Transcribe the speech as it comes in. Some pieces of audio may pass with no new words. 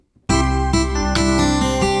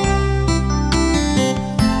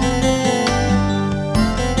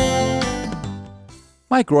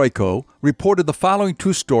Mike Royko reported the following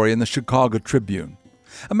true story in the Chicago Tribune.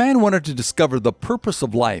 A man wanted to discover the purpose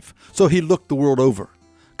of life, so he looked the world over.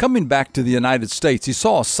 Coming back to the United States, he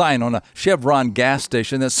saw a sign on a Chevron gas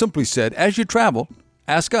station that simply said, "As you travel,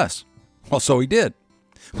 ask us." Well, so he did.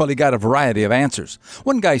 Well, he got a variety of answers.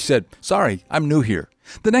 One guy said, "Sorry, I'm new here."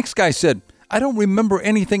 The next guy said, "I don't remember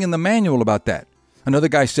anything in the manual about that." Another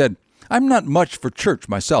guy said, "I'm not much for church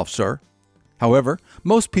myself, sir." However,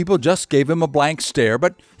 most people just gave him a blank stare,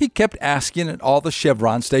 but he kept asking at all the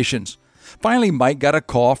Chevron stations. Finally, Mike got a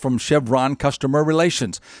call from Chevron Customer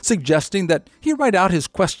Relations, suggesting that he write out his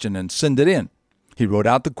question and send it in. He wrote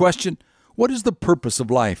out the question, "What is the purpose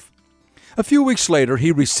of life?" A few weeks later,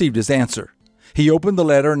 he received his answer. He opened the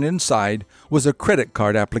letter, and inside was a credit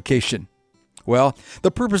card application. Well,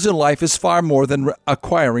 the purpose in life is far more than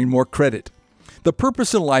acquiring more credit. The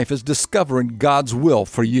purpose in life is discovering God's will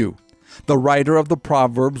for you. The writer of the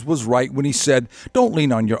Proverbs was right when he said, "Don't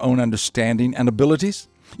lean on your own understanding and abilities.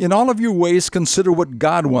 In all of your ways, consider what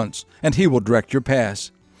God wants, and He will direct your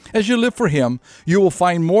paths. As you live for Him, you will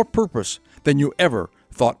find more purpose than you ever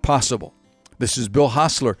thought possible." This is Bill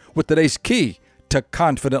Hostler with today's Key to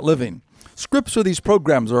Confident Living. Scripts for these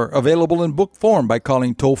programs are available in book form by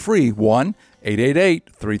calling toll-free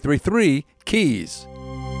 1-888-333-KEYS.